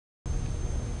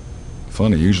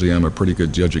Funny, usually I'm a pretty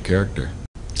good judge of character.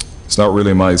 It's not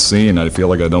really my scene. I feel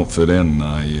like I don't fit in.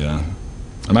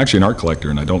 I'm actually an art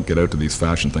collector, and I don't get out to these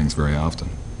fashion things very often.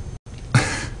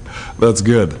 That's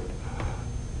good.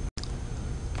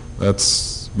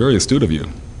 That's very astute of you.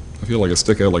 I feel like I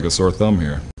stick out like a sore thumb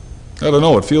here. I don't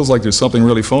know, it feels like there's something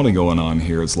really phony going on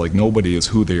here. It's like nobody is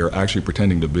who they are actually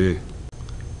pretending to be.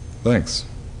 Thanks.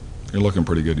 You're looking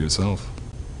pretty good yourself.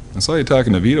 I saw you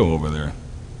talking to Vito over there.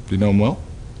 Do you know him well?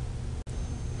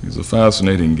 He's a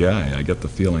fascinating guy. I get the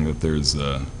feeling that there's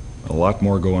a lot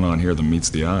more going on here than meets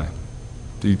the eye.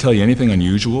 Did he tell you anything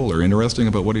unusual or interesting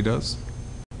about what he does?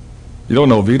 You don't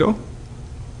know Vito?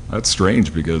 That's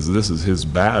strange because this is his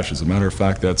bash. As a matter of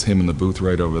fact, that's him in the booth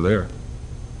right over there.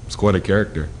 He's quite a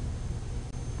character.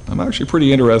 I'm actually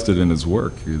pretty interested in his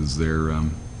work. Is there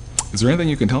anything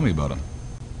you can tell me about him?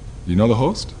 You know the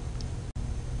host?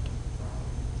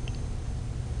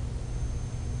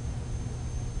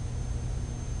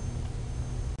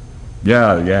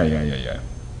 Yeah.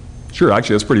 Sure,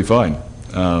 actually, that's pretty fine.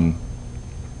 Why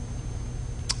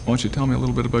don't you tell me a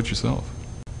little bit about yourself?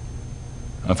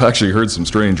 I've actually heard some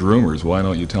strange rumors. Why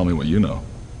don't you tell me what you know?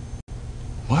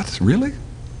 What? Really?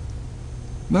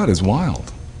 That is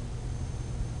wild.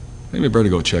 Maybe I better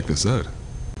go check this out.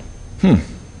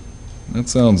 That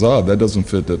sounds odd. That doesn't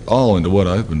fit at all into what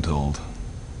I've been told.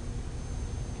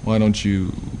 Why don't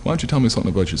you tell me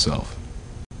something about yourself?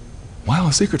 Wow,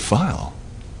 a secret file.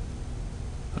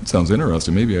 That sounds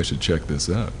interesting. Maybe I should check this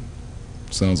out.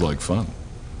 Sounds like fun.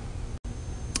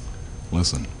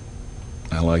 Listen,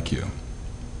 I like you.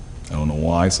 I don't know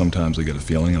why. Sometimes I get a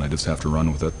feeling and I just have to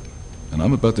run with it. And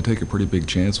I'm about to take a pretty big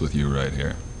chance with you right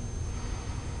here.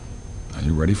 Are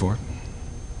you ready for it?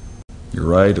 You're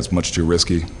right, it's much too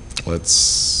risky.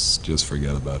 Let's just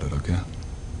forget about it, okay?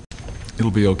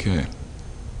 It'll be okay.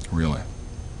 Really.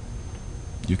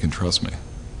 You can trust me.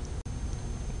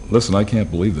 Listen, I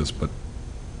can't believe this, but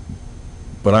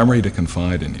I'm ready to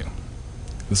confide in you.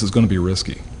 This is going to be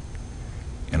risky.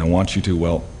 And I want you to,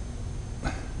 well...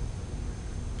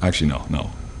 Actually,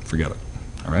 no. Forget it.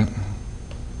 All right?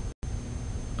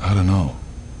 I don't know.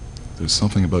 There's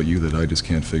something about you that I just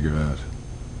can't figure out.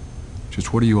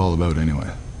 Just what are you all about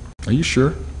anyway? Are you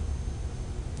sure?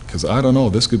 Because I don't know,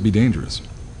 this could be dangerous.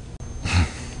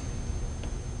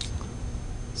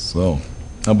 So,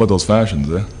 how about those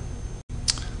fashions, eh?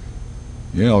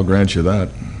 Yeah, I'll grant you that.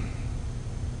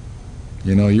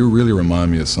 You know, you really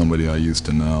remind me of somebody I used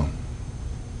to know.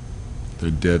 They're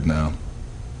dead now.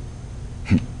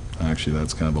 Actually,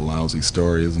 that's kind of a lousy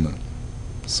story, isn't it?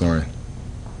 Sorry.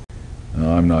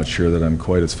 I'm not sure that I'm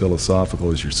quite as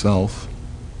philosophical as yourself,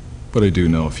 but I do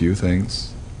know a few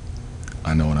things.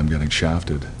 I know when I'm getting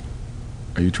shafted.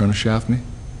 Are you trying to shaft me?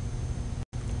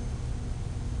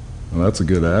 Well, that's a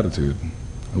good attitude.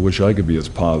 I wish I could be as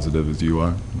positive as you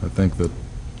are. I think that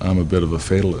I'm a bit of a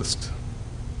fatalist.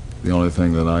 The only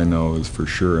thing that I know is for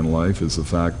sure in life is the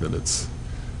fact that it's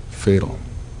fatal.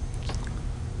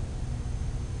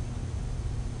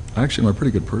 Actually, I'm a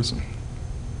pretty good person.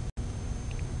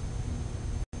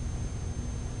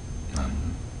 I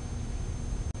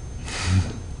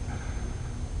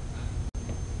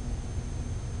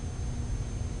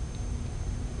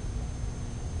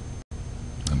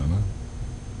don't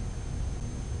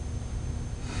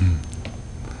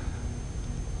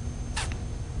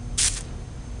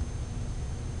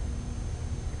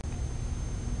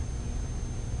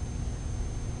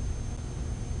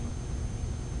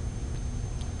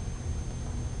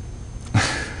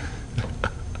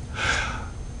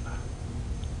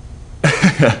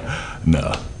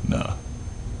know. No.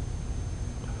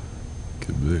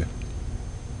 Could be.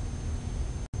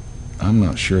 I'm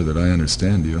not sure that I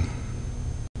understand you.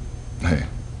 Hey,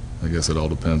 I guess it all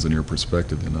depends on your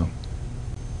perspective, you know?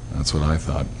 That's what I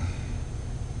thought.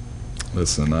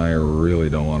 Listen, I really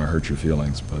don't want to hurt your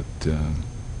feelings, but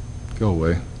go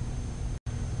away.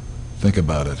 Think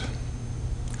about it.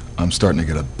 I'm starting to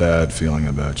get a bad feeling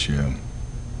about you.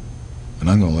 And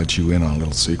I'm going to let you in on a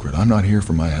little secret. I'm not here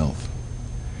for my health.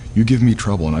 You give me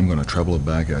trouble and I'm going to treble it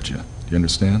back at you. Do you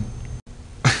understand?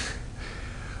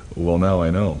 Well, now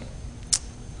I know.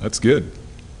 That's good.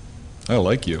 I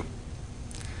like you.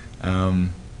 I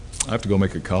have to go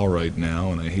make a call right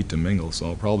now, and I hate to mingle, so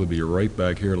I'll probably be right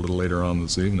back here a little later on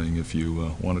this evening if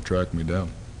you want to track me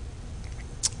down.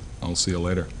 I'll see you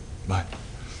later. Bye.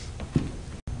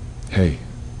 Hey,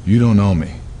 you don't know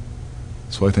me,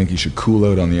 so I think you should cool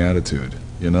out on the attitude,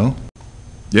 you know?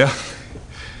 Yeah.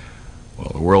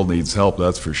 Well, the world needs help,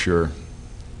 that's for sure.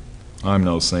 I'm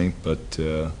no saint, but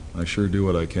I sure do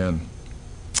what I can.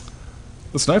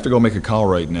 Listen, I have to go make a call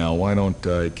right now. Why don't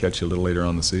I catch you a little later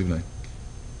on this evening?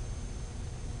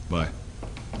 Bye.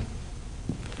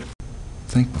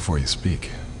 Think before you speak.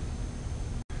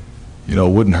 You know,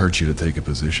 it wouldn't hurt you to take a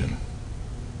position.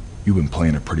 You've been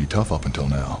playing it pretty tough up until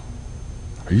now.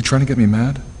 Are you trying to get me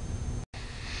mad?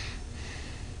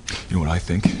 You know what I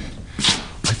think?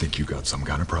 I think you got some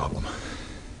kind of problem.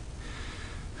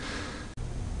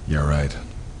 Yeah, right.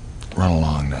 Run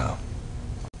along now.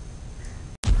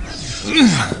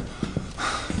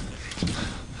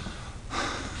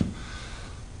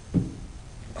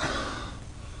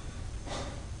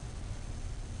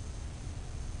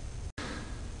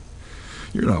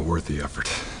 You're not worth the effort.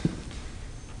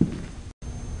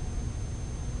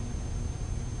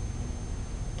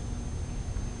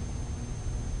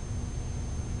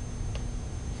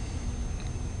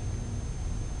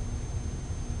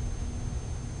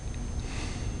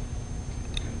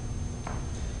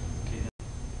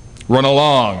 Run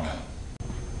along!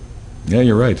 Yeah,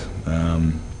 you're right.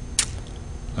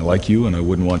 I like you, and I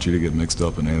wouldn't want you to get mixed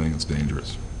up in anything that's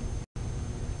dangerous.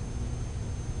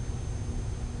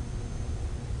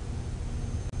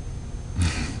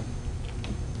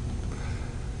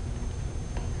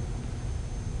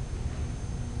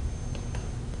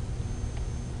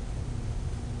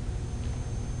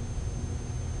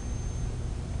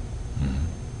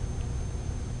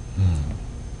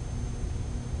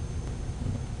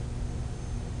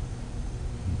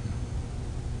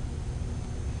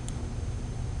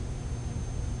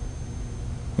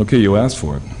 Okay, you asked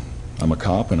for it. I'm a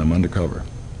cop and I'm undercover.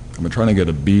 I've been trying to get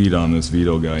a bead on this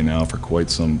Vito guy now for quite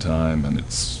some time, and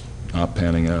it's not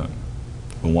panning out.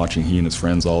 I've been watching he and his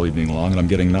friends all evening long, and I'm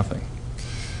getting nothing.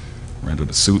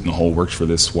 Rented a suit and the whole works for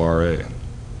this soiree.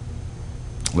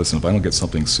 Listen, if I don't get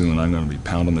something soon, I'm going to be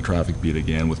pounding the traffic beat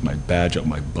again with my badge up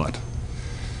my butt.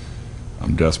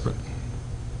 I'm desperate.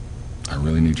 I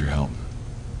really need your help.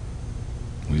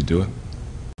 Will you do it?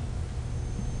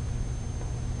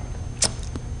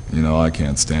 You know, I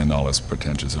can't stand all this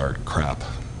pretentious art crap.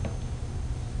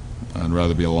 I'd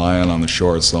rather be lying on the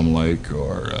shore of some lake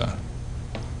or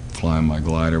flying my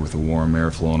glider with the warm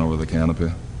air flowing over the canopy,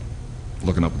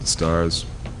 looking up at the stars.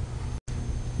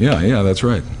 Yeah, that's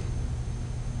right.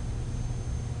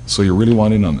 So you really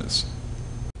want in on this?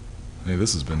 Hey,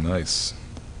 this has been nice.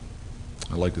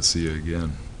 I'd like to see you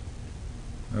again.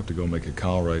 I have to go make a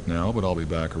call right now, but I'll be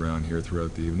back around here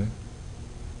throughout the evening.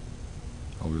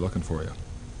 I'll be looking for you.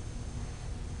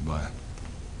 Bye.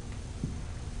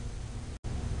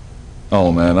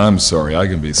 Oh man, I'm sorry. I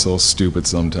can be so stupid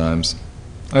sometimes.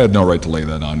 I had no right to lay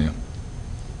that on you.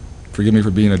 Forgive me for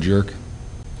being a jerk.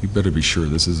 You better be sure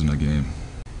this isn't a game.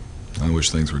 I wish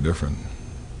things were different.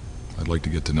 I'd like to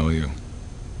get to know you.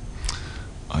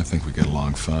 I think we get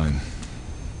along fine.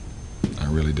 I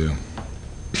really do.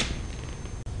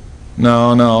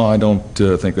 No, I don't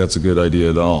think that's a good idea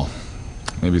at all.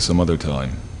 Maybe some other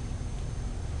time.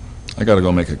 I gotta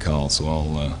go make a call, so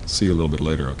I'll see you a little bit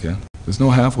later, okay? There's no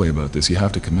halfway about this. You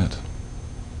have to commit.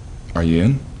 Are you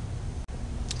in?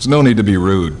 There's no need to be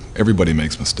rude. Everybody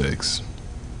makes mistakes.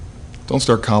 Don't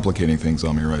start complicating things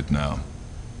on me right now.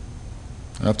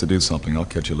 I have to do something. I'll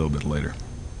catch you a little bit later.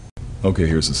 Okay,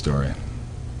 here's the story.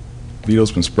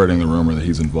 Vito's been spreading the rumor that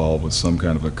he's involved with some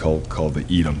kind of a cult called the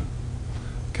Edom.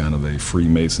 Kind of a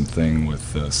Freemason thing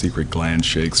with secret gland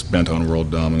shakes bent on world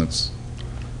dominance.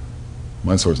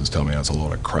 My sources tell me that's a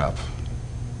load of crap.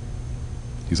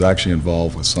 He's actually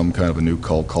involved with some kind of a new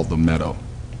cult called the Meadow,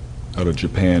 out of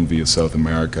Japan via South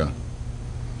America.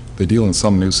 They deal in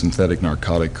some new synthetic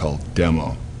narcotic called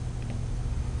Demo.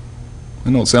 I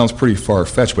know it sounds pretty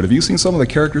far-fetched, but have you seen some of the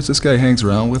characters this guy hangs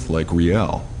around with, like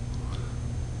Riel?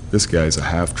 This guy's a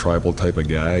half-tribal type of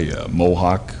guy, a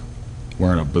mohawk,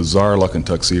 wearing a bizarre-looking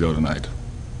tuxedo tonight.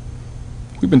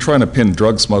 We've been trying to pin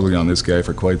drug smuggling on this guy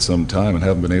for quite some time and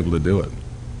haven't been able to do it.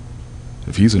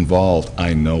 If he's involved,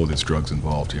 I know there's drugs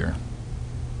involved here.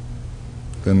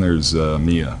 Then there's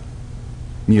Mia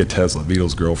Tesla,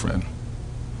 Vito's girlfriend.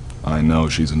 I know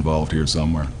she's involved here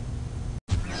somewhere.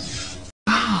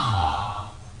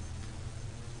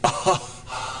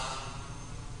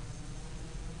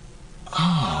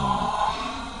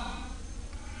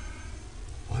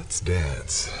 Let's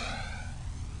dance.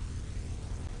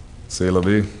 C'est la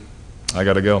vie. I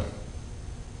gotta go.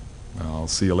 I'll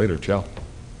see you later. Ciao.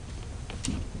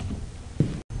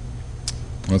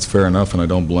 That's fair enough, and I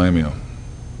don't blame you.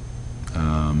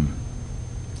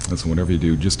 Listen, whatever you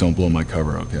do, just don't blow my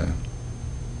cover, okay?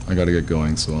 I gotta get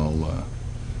going, so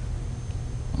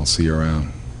I'll see you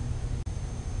around.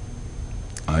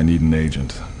 I need an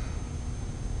agent.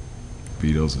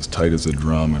 Vito's as tight as a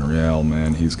drum, and Real,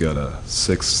 man, he's got a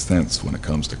sixth sense when it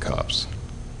comes to cops.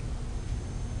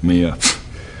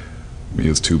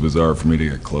 Mia's too bizarre for me to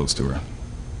get close to her.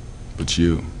 But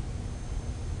you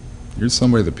You're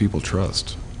somebody that people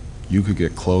trust. You could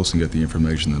get close and get the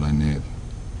information that I need.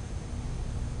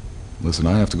 Listen,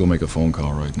 I have to go make a phone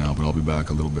call right now, but I'll be back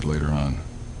a little bit later on.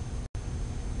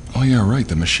 Oh yeah, right,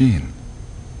 the machine.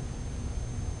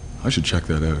 I should check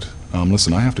that out.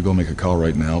 Listen, I have to go make a call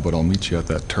right now, but I'll meet you at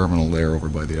that terminal there over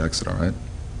by the exit, all right?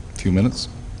 A few minutes?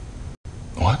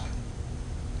 What?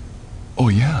 Oh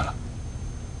yeah.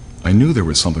 I knew there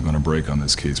was something going to break on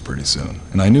this case pretty soon.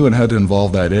 And I knew it had to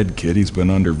involve that Ed kid. He's been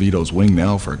under Vito's wing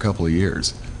now for a couple of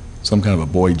years. Some kind of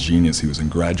a boy genius. He was in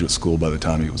graduate school by the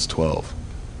time he was 12.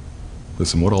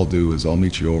 Listen, what I'll do is I'll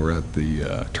meet you over at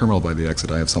the terminal by the exit.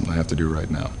 I have something I have to do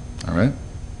right now. All right?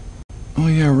 Oh,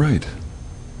 yeah, right.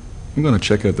 I'm going to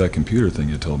check out that computer thing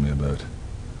you told me about.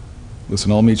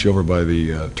 Listen, I'll meet you over by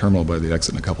the terminal by the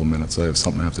exit in a couple minutes. I have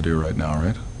something I have to do right now, all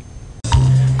right?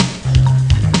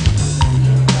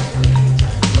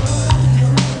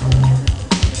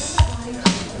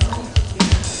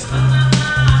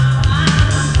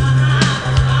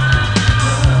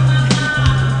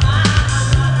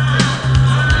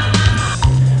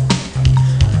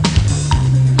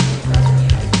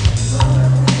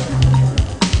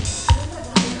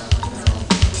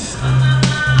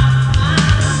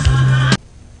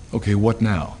 Okay, what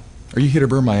now? Are you here to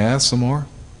burn my ass some more?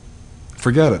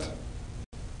 Forget it.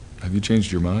 Have you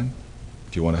changed your mind?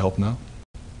 Do you want to help now?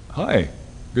 Hi,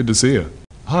 good to see you.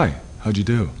 Hi, how'd you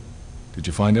do? Did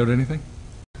you find out anything?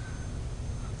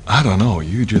 I don't know,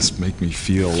 you just make me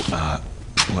feel,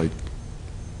 like,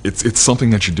 it's something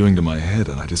that you're doing to my head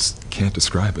and I just can't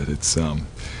describe it. It's,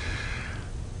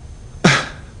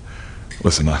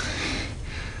 listen,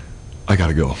 I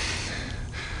gotta go.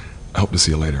 I hope to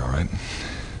see you later, all right?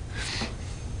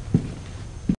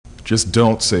 Just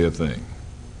don't say a thing.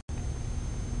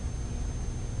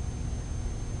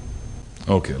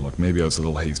 Okay, look, maybe I was a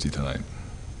little hasty tonight.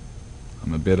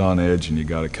 I'm a bit on edge and you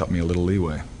gotta cut me a little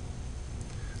leeway.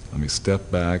 Let me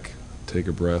step back, take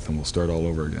a breath, and we'll start all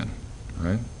over again, all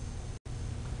right?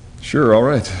 Sure, all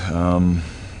right.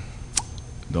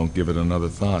 Don't give it another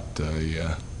thought.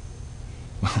 Well,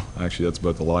 actually, that's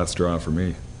about the last straw for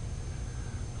me.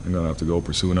 I'm gonna have to go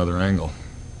pursue another angle.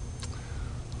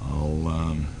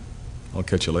 I'll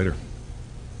catch you later.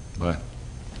 Bye.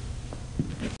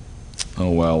 Oh,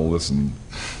 well, listen,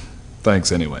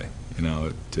 thanks anyway. You know,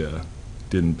 it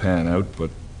didn't pan out, but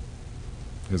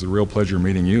it was a real pleasure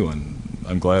meeting you, and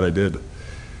I'm glad I did.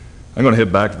 I'm going to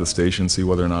head back to the station, see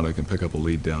whether or not I can pick up a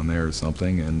lead down there or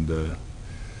something, and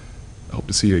I hope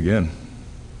to see you again.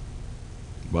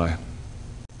 Bye.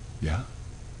 Yeah?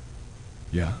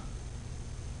 Yeah?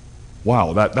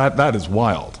 Wow, that is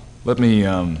wild. Let me,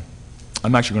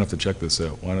 I'm actually going to have to check this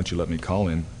out. Why don't you let me call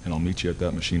in, and I'll meet you at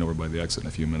that machine over by the exit in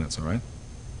a few minutes, all right?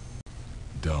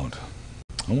 Don't.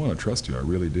 I want to trust you, I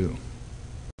really do.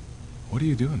 What are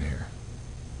you doing here?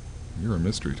 You're a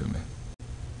mystery to me.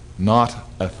 Not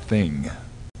a thing.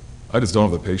 I just don't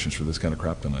have the patience for this kind of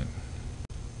crap tonight.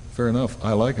 Fair enough,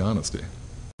 I like honesty.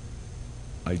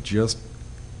 I just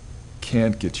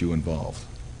can't get you involved,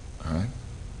 all right?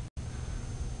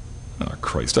 Oh,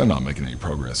 Christ, I'm not making any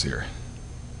progress here.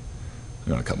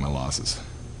 I'm gonna cut my losses.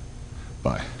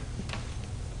 Bye.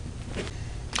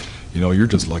 You know, you're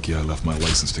just lucky I left my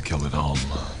license to kill at home.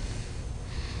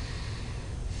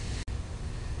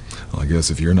 Well, I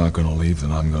guess if you're not gonna leave,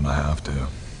 then I'm gonna have to.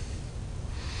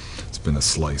 It's been a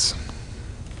slice.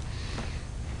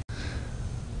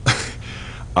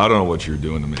 I don't know what you're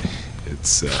doing to me.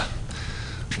 It's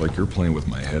like you're playing with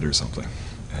my head or something.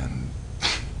 And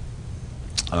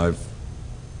I've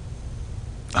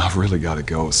really got to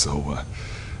go, so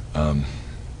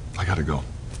I got to go.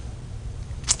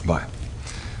 Bye.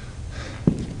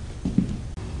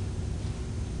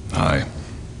 Hi.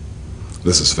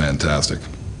 This is fantastic.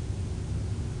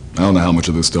 I don't know how much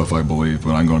of this stuff I believe,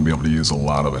 but I'm going to be able to use a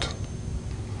lot of it.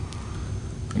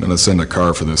 I'm going to send a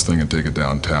car for this thing and take it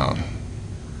downtown.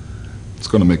 It's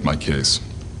going to make my case.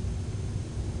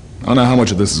 I don't know how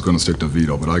much of this is going to stick to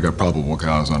Vito, but I got probable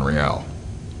cause on Real.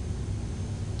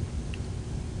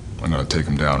 I'm going to take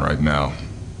him down right now.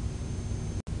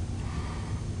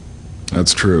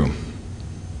 That's true.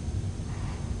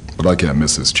 But I can't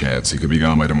miss this chance. He could be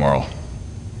gone by tomorrow.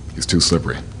 He's too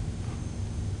slippery.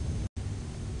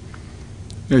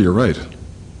 Yeah, you're right.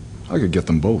 I could get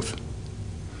them both.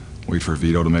 Wait for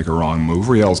Vito to make a wrong move.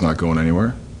 Real's not going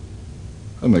anywhere.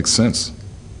 That makes sense.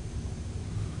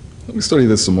 Let me study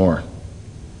this some more.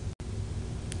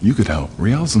 You could help.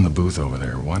 Real's in the booth over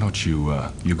there. Why don't you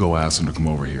go ask him to come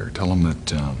over here. Tell him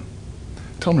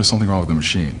there's something wrong with the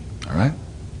machine, all right?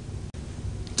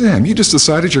 Damn, you just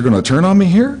decided you're going to turn on me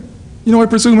here? You know, I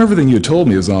presume everything you told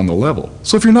me is on the level.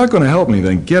 So if you're not going to help me,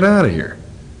 then get out of here.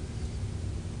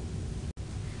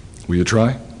 Will you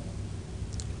try?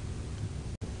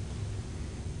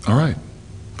 All right.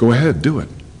 Go ahead, do it.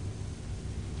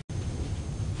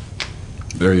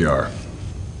 There you are.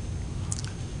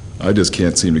 I just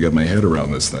can't seem to get my head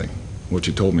around this thing. What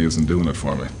you told me isn't doing it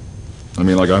for me. I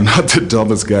mean, like, I'm not the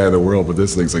dumbest guy in the world, but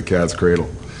this thing's a cat's cradle.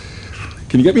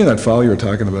 Can you get me that file you were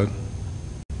talking about?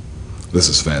 This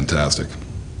is fantastic.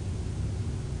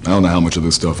 I don't know how much of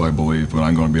this stuff I believe, but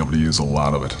I'm going to be able to use a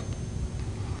lot of it.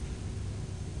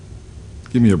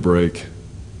 Give me a break.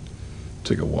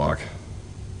 Take a walk.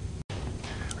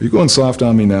 Are you going soft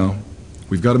on me now?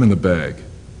 We've got him in the bag.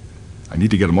 I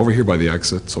need to get him over here by the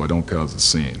exit so I don't cause a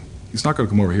scene. He's not going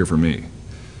to come over here for me.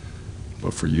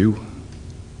 But for you,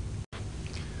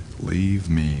 leave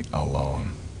me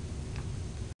alone.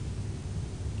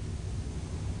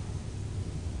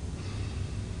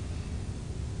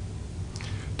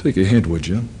 Take a hint, would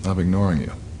you? I'm ignoring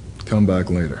you. Come back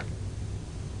later.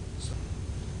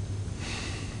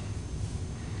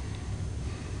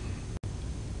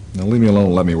 Now leave me alone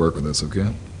and let me work with this,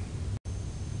 okay?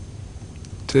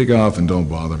 Take off and don't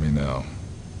bother me now.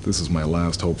 This is my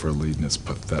last hope for a lead and it's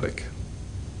pathetic.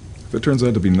 If it turns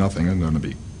out to be nothing, I'm going to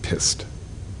be pissed.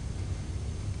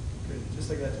 Just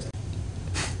like that.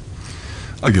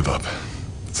 I give up.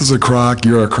 This is a crock,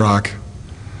 you're a crock.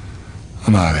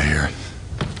 I'm out of here.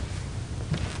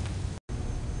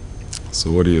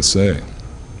 So what do you say?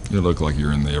 You look like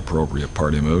you're in the appropriate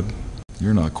party mood.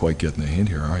 You're not quite getting the hint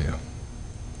here, are you?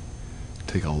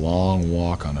 Take a long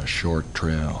walk on a short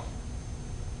trail.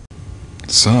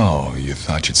 So, you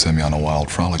thought you'd send me on a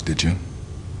wild frolic, did you?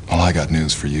 Well, I got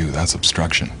news for you. That's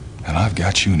obstruction. And I've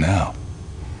got you now.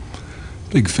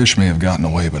 Big fish may have gotten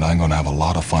away, but I'm going to have a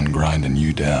lot of fun grinding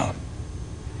you down.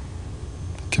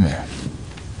 Come here.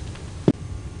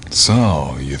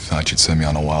 So, you thought you'd send me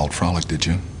on a wild frolic, did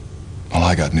you? Well,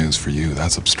 I got news for you.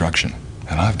 That's obstruction.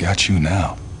 And I've got you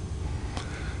now.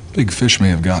 Big fish may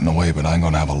have gotten away, but I'm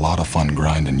going to have a lot of fun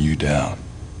grinding you down.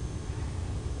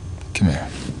 Come here.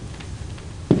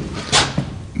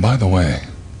 By the way,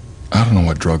 I don't know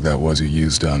what drug that was you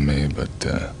used on me, but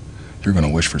you're going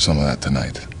to wish for some of that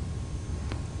tonight.